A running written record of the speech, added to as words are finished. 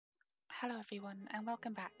Hello everyone and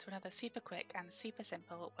welcome back to another super quick and super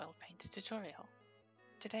simple world painter tutorial.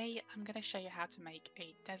 Today I'm going to show you how to make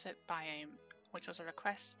a desert biome, which was a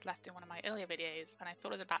request left in one of my earlier videos and I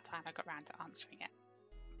thought it was about time I got around to answering it.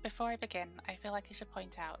 Before I begin, I feel like I should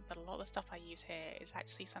point out that a lot of the stuff I use here is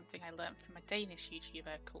actually something I learned from a Danish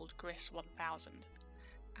YouTuber called Gris1000,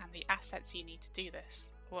 and the assets you need to do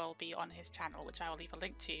this will be on his channel, which I will leave a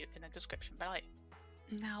link to in the description below.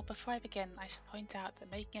 Now, before I begin, I should point out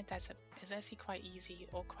that making a desert is actually quite easy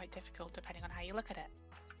or quite difficult depending on how you look at it.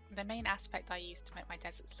 The main aspect I use to make my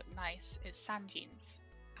deserts look nice is sand dunes,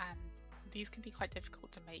 and these can be quite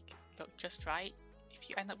difficult to make look just right. If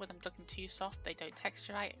you end up with them looking too soft, they don't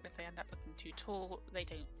texture right, and if they end up looking too tall, they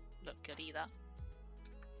don't look good either.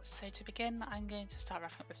 So to begin, I'm going to start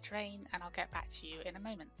roughing up this terrain and I'll get back to you in a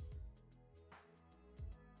moment.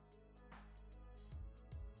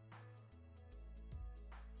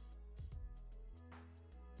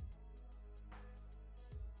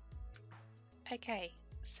 Okay,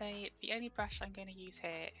 so the only brush I'm going to use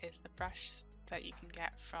here is the brush that you can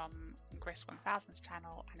get from Gris1000's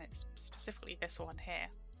channel, and it's specifically this one here.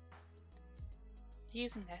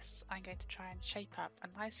 Using this, I'm going to try and shape up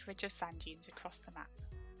a nice ridge of sand dunes across the map.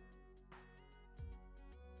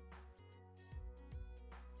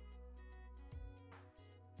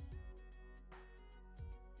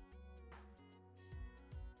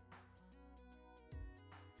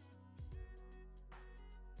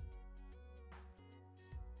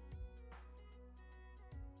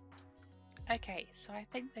 Okay, so I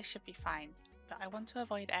think this should be fine, but I want to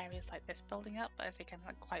avoid areas like this building up as they can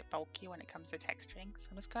look quite bulky when it comes to texturing, so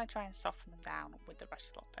I'm just going to try and soften them down with the brush a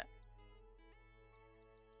little bit.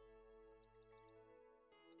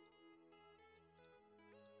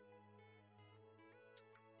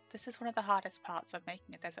 This is one of the hardest parts of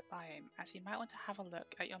making a desert biome, as you might want to have a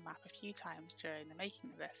look at your map a few times during the making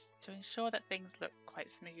of this to ensure that things look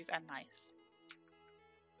quite smooth and nice.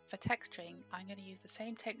 For texturing, I'm going to use the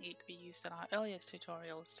same technique we used in our earlier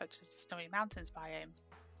tutorials, such as the Snowy Mountains biome,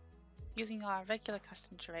 using our regular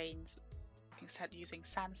custom terrains except using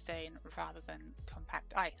sandstone rather than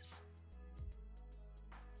compact ice.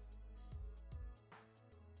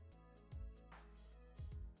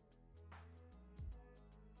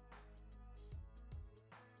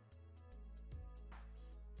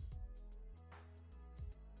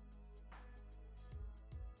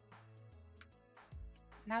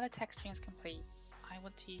 Now the texturing is complete, I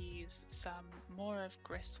want to use some more of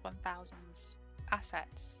Gris1000's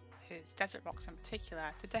assets, his desert rocks in particular,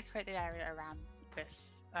 to decorate the area around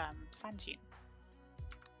this sand dune.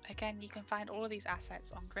 Again, you can find all of these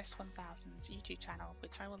assets on Gris1000's YouTube channel,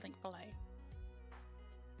 which I will link below.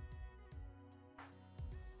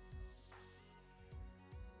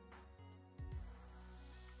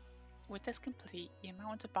 With this complete, you might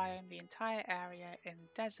want to biome the entire area in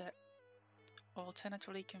desert, or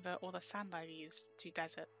alternatively convert all the sand I've used to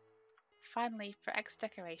desert. Finally, for extra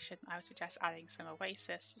decoration, I would suggest adding some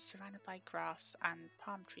oasis surrounded by grass and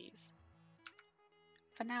palm trees.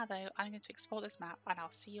 For now though, I'm going to export this map and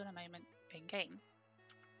I'll see you in a moment in game.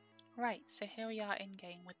 Right, so here we are in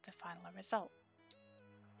game with the final result.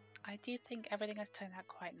 I do think everything has turned out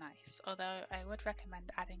quite nice, although I would recommend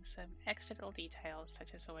adding some extra little details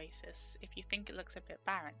such as oasis if you think it looks a bit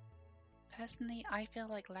barren. Personally, I feel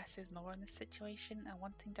like less is more in this situation, and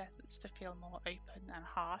wanting deserts to feel more open and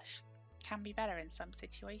harsh can be better in some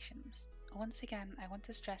situations. Once again, I want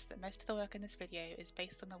to stress that most of the work in this video is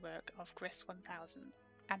based on the work of Gris1000,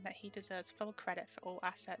 and that he deserves full credit for all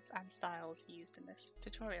assets and styles used in this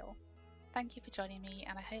tutorial. Thank you for joining me,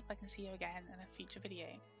 and I hope I can see you again in a future video.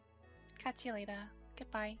 Catch you later.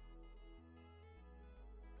 Goodbye.